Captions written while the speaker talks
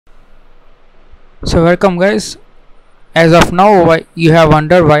So welcome guys. As of now, you have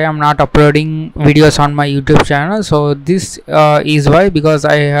wondered why I'm not uploading videos on my YouTube channel. So this is why, because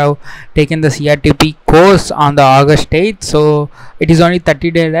I have taken the CRTP course on the August 8th. So it is only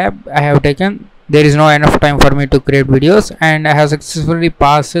 30-day lab I have taken. There is no enough time for me to create videos, and I have successfully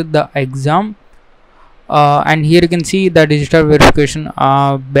passed the exam. And here you can see the digital verification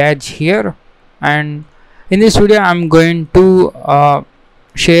badge here. And in this video I'm going to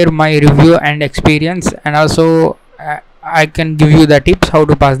share my review and experience, and also I can give you the tips how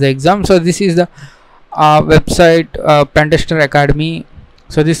to pass the exam. So this is the website, Pentester Academy.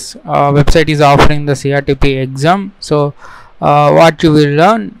 So this website is offering the CRTP exam. So what you will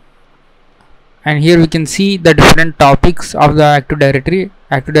learn, and here we can see the different topics of the Active Directory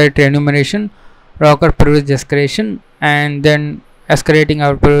enumeration, rocker privilege escalation, and then escalating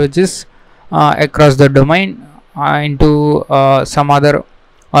our privileges across the domain into some other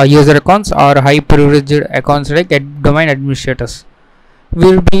user accounts or high privileged accounts like domain administrators. We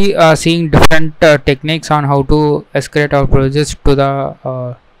will be seeing different techniques on how to escalate our privileges to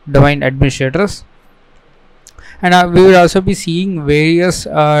the domain administrators, and we will also be seeing various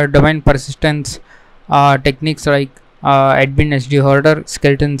domain persistence techniques like admin SD holder,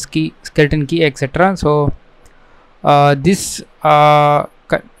 skeleton key, etc. So this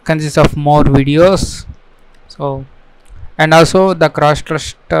consists of more videos. So, and also the cross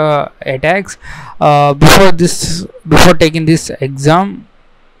trust attacks. Before taking this exam,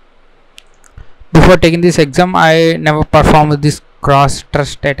 I never performed this cross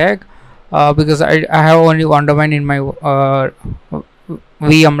trust attack because I have only one domain in my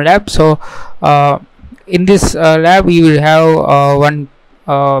VM lab. So in this lab we will have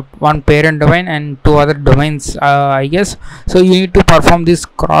one parent domain and two other domains, I guess. So you need to perform this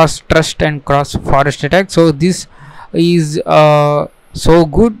cross trust and cross forest attack. So this is so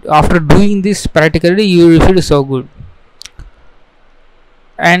good. After doing this practically, you will feel so good.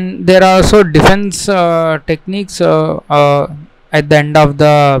 And there are also defense techniques at the end of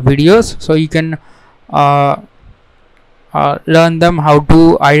the videos, so you can learn them, how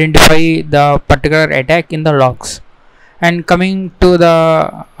to identify the particular attack in the logs. And coming to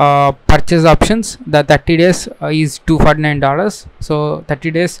the purchase options, the 30 days is $249. So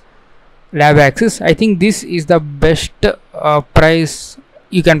 30 days lab access. I think this is the best price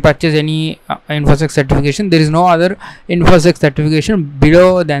you can purchase any InfoSec certification. There is no other InfoSec certification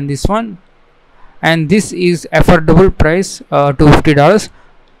below than this one, and this is affordable price, $250.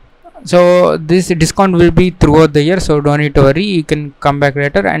 So this discount will be throughout the year, so don't need to worry. You can come back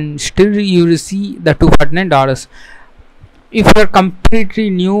later and still you will see the $249. If you are completely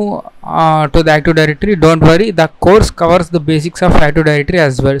new to the Active Directory, don't worry, the course covers the basics of Active Directory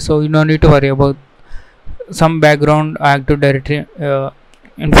as well, so you don't need to worry about some background Active Directory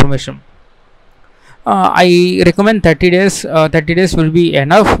information. I recommend 30 days. 30 days will be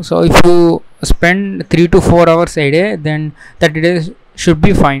enough. So if you spend 3 to 4 hours a day, then 30 days should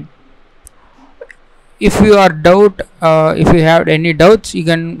be fine. If you have any doubts, you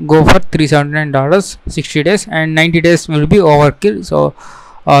can go for $379, 60 days, and 90 days will be overkill. So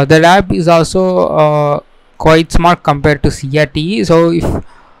the lab is also quite smart compared to CRTE. So if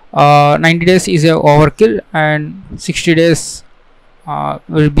 90 days is a overkill, and 60 days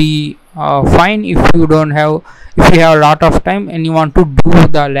will be fine if you have a lot of time and you want to do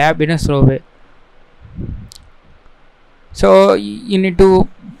the lab in a slow way. So you need to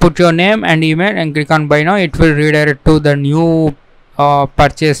put your name and email and click on buy now. It will redirect to the new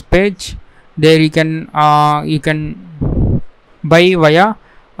purchase page. There you can buy via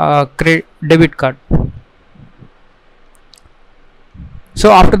debit card.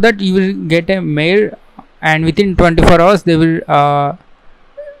 So after that you will get a mail, and within 24 hours they will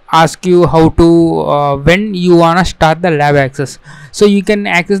ask you how to when you wanna start the lab access. So you can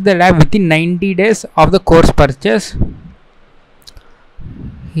access the lab within 90 days of the course purchase.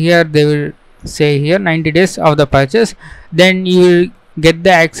 Here they will say here 90 days of the purchase, then you will get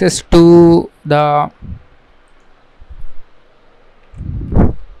the access to the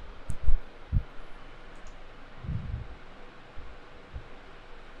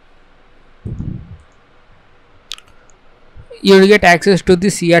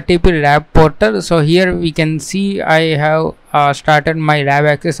CRTP lab portal. So here we can see I have started my lab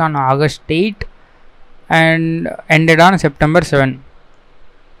access on August 8 and ended on September 7.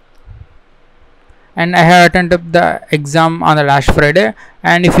 And I have attended the exam on the last Friday.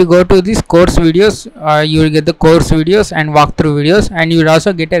 And if you go to these course videos, you will get the course videos and walkthrough videos, and you will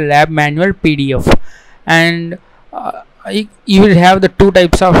also get a lab manual PDF. And you will have the two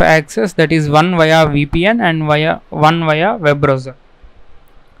types of access, that is one via VPN and one via web browser.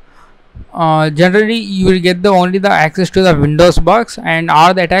 generally you will get the only the access to the Windows box, and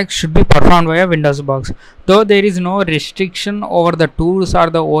all the attacks should be performed via Windows box. Though there is no restriction over the tools or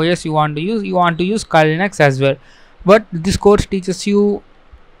the OS you want to use Kali Linux as well. But this course teaches you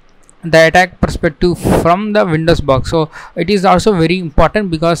the attack perspective from the Windows box. So it is also very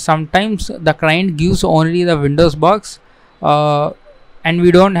important because sometimes the client gives only the Windows box, and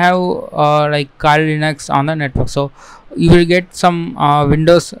we don't have like Kali Linux on the network. So you will get some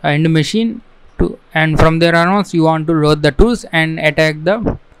Windows end machine to, and from there onwards you want to load the tools and attack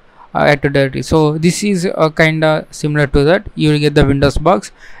the directory. So this is kind of similar to that. You will get the Windows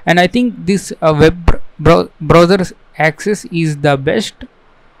box, and I think this browser access is the best.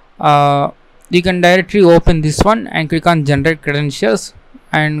 You can directly open this one and click on generate credentials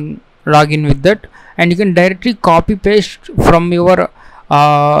and log in with that, and you can directly copy paste from your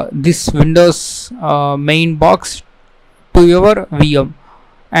this Windows main box to your VM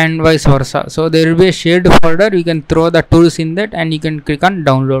and vice versa. So there will be a shared folder, you can throw the tools in that and you can click on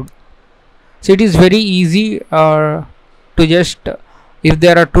download. So it is very easy to just, if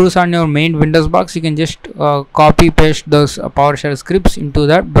there are tools on your main Windows box, you can just copy paste those PowerShell scripts into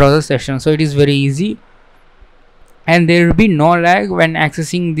that browser session. So it is very easy, and there will be no lag when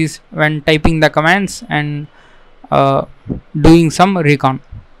accessing this, when typing the commands and doing some recon.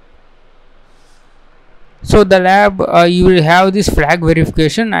 So the lab, you will have this flag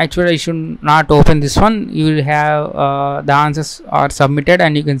verification. Actually I should not open this one. You will have the answers are submitted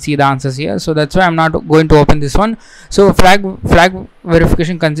and you can see the answers here, so that's why I'm not going to open this one. So flag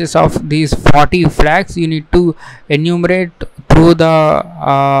verification consists of these 40 flags. You need to enumerate through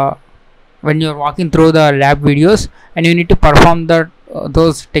the when you're walking through the lab videos, and you need to perform the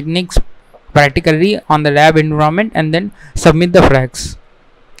those techniques practically on the lab environment and then submit the flags.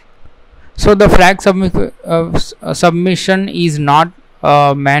 So the flag submission is not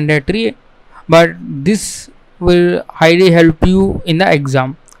mandatory, but this will highly help you in the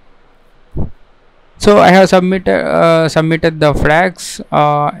exam. So I have submitted the flags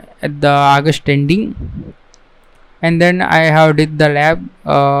at the August ending, and then I have did the lab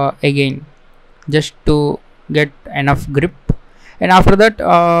again just to get enough grip. And after that,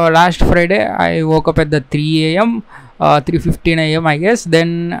 last Friday I woke up at the 3 a.m. 3:15 a.m. I guess.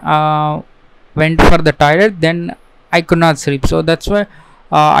 Then went for the toilet. Then I could not sleep. So that's why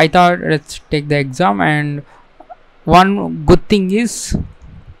I thought let's take the exam. And one good thing is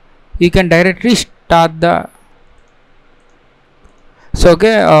you can directly start the. So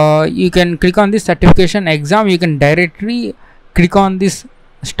okay, you can click on this certification exam. You can directly click on this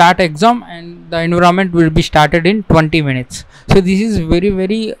start exam, and the environment will be started in 20 minutes. So this is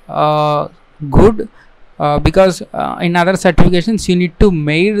very good, because in other certifications you need to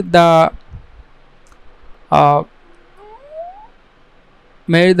mail the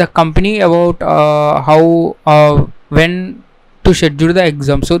company about how when to schedule the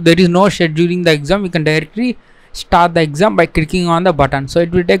exam. So there is no scheduling the exam. You can directly start the exam by clicking on the button. So it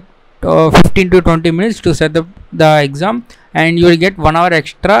will take 15 to 20 minutes to set up the exam, and you will get 1 hour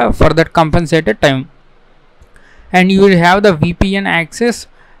extra for that compensated time, and you will have the VPN access.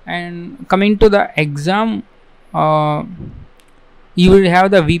 And coming to the exam, you will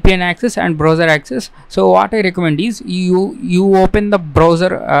have the VPN access and browser access. So what I recommend is you open the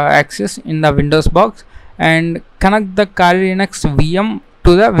browser access in the Windows box and connect the Kali Linux VM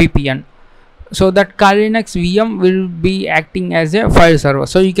to the VPN. So that Kali Linux VM will be acting as a file server.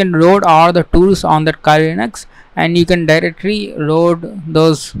 So you can load all the tools on that Kali Linux, and you can directly load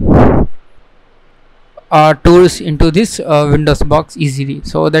those tools into this Windows box easily.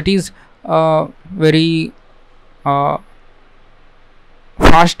 So that is very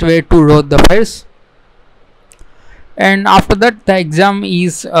fast way to load the files. And after that, the exam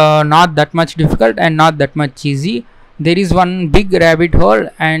is not that much difficult and not that much easy. There is one big rabbit hole,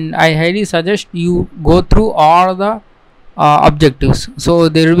 and I highly suggest you go through all the objectives. So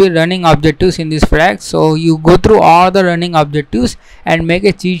there will be running objectives in this flag. So you go through all the running objectives and make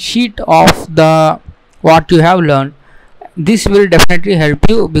a cheat sheet of the what you have learned. This will definitely help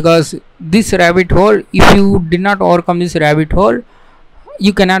you, because this rabbit hole, if you did not overcome this rabbit hole,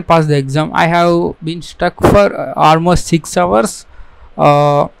 you cannot pass the exam. I have been stuck for almost 6 hours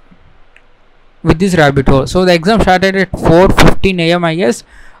with this rabbit hole. So the exam started at 4:15 a.m. I guess.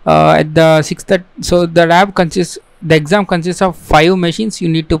 At the 6:30, so the exam consists of 5 machines you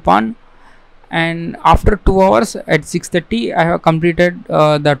need to pawn, and after 2 hours at 6:30 I have completed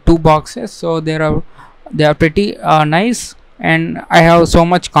the 2 boxes. So they are pretty nice, and I have so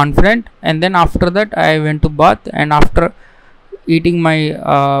much confident. And then after that I went to bath, and after eating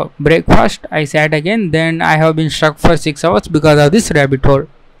my breakfast I sat again. Then I have been stuck for 6 hours because of this rabbit hole.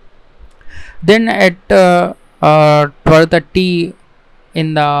 Then at 12:30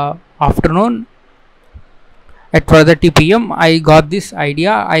 in the afternoon, at 12:30 p.m. I got this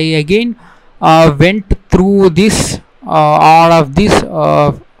idea. I again went through this all of this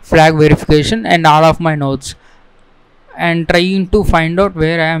flag verification and all of my notes, and trying to find out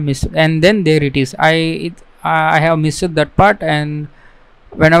where I have missed, and then there it is. I have missed that part, and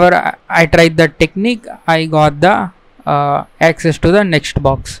whenever I tried that technique, I got the access to the next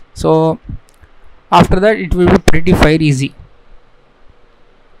box. So after that it will be pretty fire easy.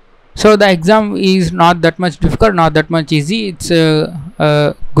 So the exam is not that much difficult, not that much easy. It's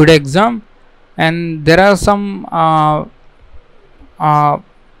a good exam, and there are some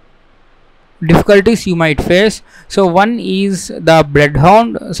difficulties you might face. So one is the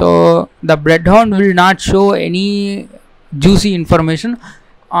bloodhound. So the bloodhound will not show any juicy information.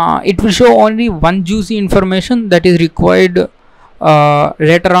 It will show only one juicy information that is required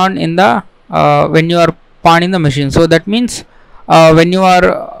later on in the when you are pawning the machine. So that means when you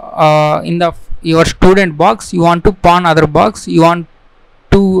are in the your student box, you want to pawn other box, you want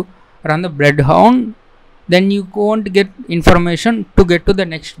to run the bloodhound, then you won't get information to get to the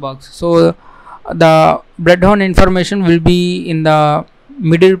next box. So the bloodhound information will be in the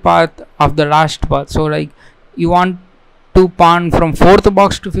middle path of the last path. So like you want to pawn from 4th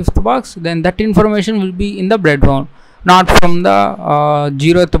box to 5th box, then that information will be in the bloodhound, not from the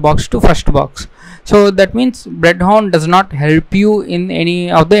 0th box to 1st box. So that means bloodhound does not help you in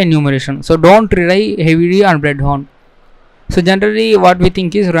any of the enumeration. So don't rely heavily on bloodhound. So generally what we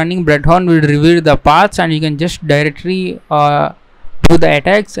think is running bloodhound will reveal the paths, and you can just directly do the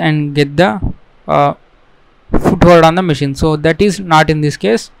attacks and get the foothold on the machine. So that is not in this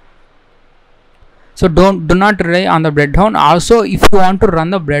case. So do not rely on the bloodhound. Also, if you want to run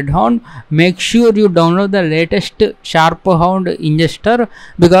the bloodhound, make sure you download the latest Sharphound ingester,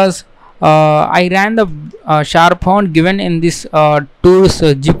 because I ran the Sharphound given in this tools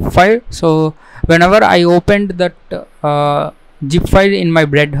zip file. So whenever I opened that zip file in my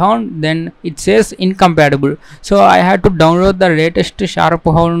bloodhound, then it says incompatible. So I had to download the latest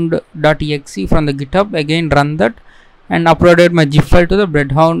sharphound.exe from the GitHub, again run that, and uploaded my zip file to the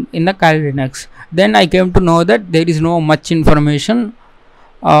bloodhound in the Kali Linux. Then I came to know that there is no much information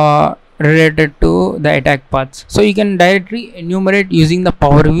related to the attack paths. So you can directly enumerate using the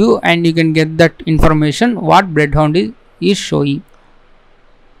power view, and you can get that information what bloodhound is showing.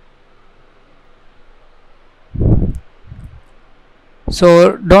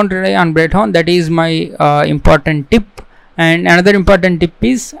 So don't rely on bloodhound. That is my important tip. And another important tip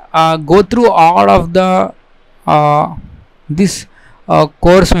is go through all of the this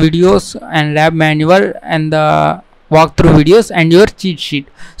course videos and lab manual and the walkthrough videos and your cheat sheet.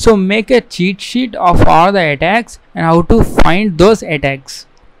 So make a cheat sheet of all the attacks and how to find those attacks.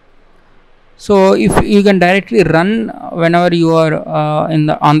 So if you can directly run whenever you are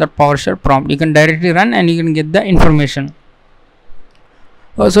on the PowerShell prompt, you can directly run and you can get the information.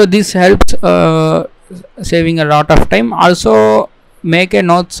 So this helps saving a lot of time. Also make a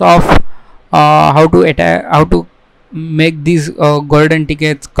notes of how to attack, how to make these golden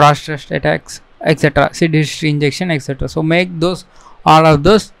tickets, cross trust attacks, etc., seed history injection, etc. So make those all of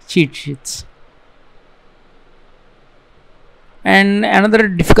those cheat sheets. And another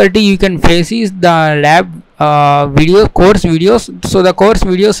difficulty you can face is the lab course videos. So the course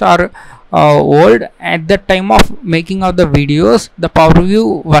videos are old. At the time of making of the videos, the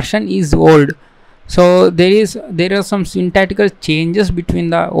PowerView version is old. So there are some syntactical changes between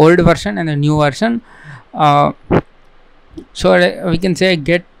the old version and the new version. So we can say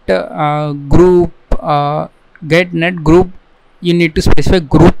get group, get net group. You need to specify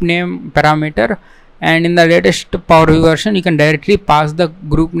group name parameter, and in the latest PowerView version you can directly pass the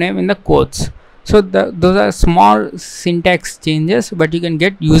group name in the quotes. So those are small syntax changes, but you can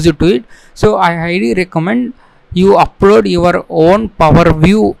get used to it. So I highly recommend you upload your own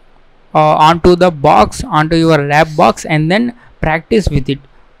PowerView onto the box, onto your lab box, and then practice with it,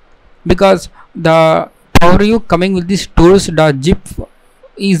 because the PowerView coming with this tools.zip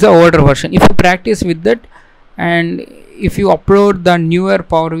is the older version. If you practice with that and if you upload the newer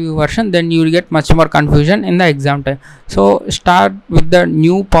PowerView version, then you will get much more confusion in the exam time. So start with the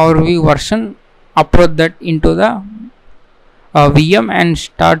new PowerView version, upload that into the VM and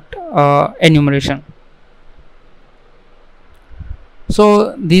start enumeration.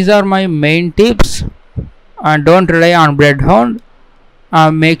 So these are my main tips. Don't rely on bloodhound.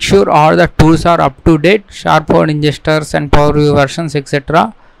 Make sure all the tools are up to date, Sharphound ingesters and PowerView versions,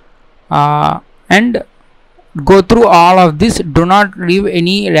 etc. And go through all of this. Do not leave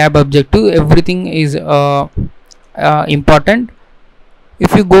any lab objective. Everything is important.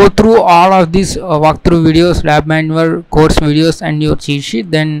 if you go through all of these walkthrough videos, lab manual, course videos and your cheat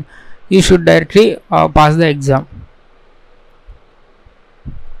sheet, then you should directly pass the exam.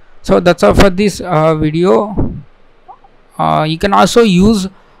 So that's all for this video. You can also use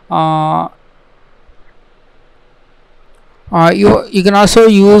you can also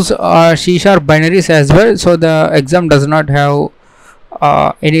use C# binaries as well, so the exam does not have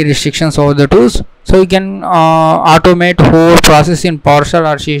any restrictions over the tools. So you can automate whole process in PowerShell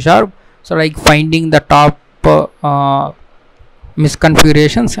or C#, so like finding the top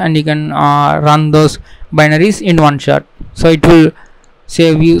misconfigurations, and you can run those binaries in one shot, so it will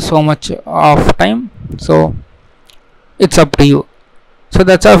save you so much of time. So it's up to you. So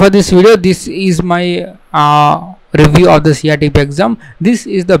that's all for this video. This is my review of the CRTP exam. This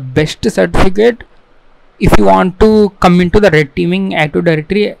is the best certificate if you want to come into the red teaming, Active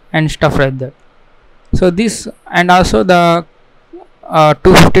Directory and stuff like that. So this, and also the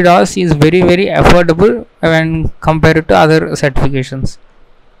 $250 is very affordable when compared to other certifications.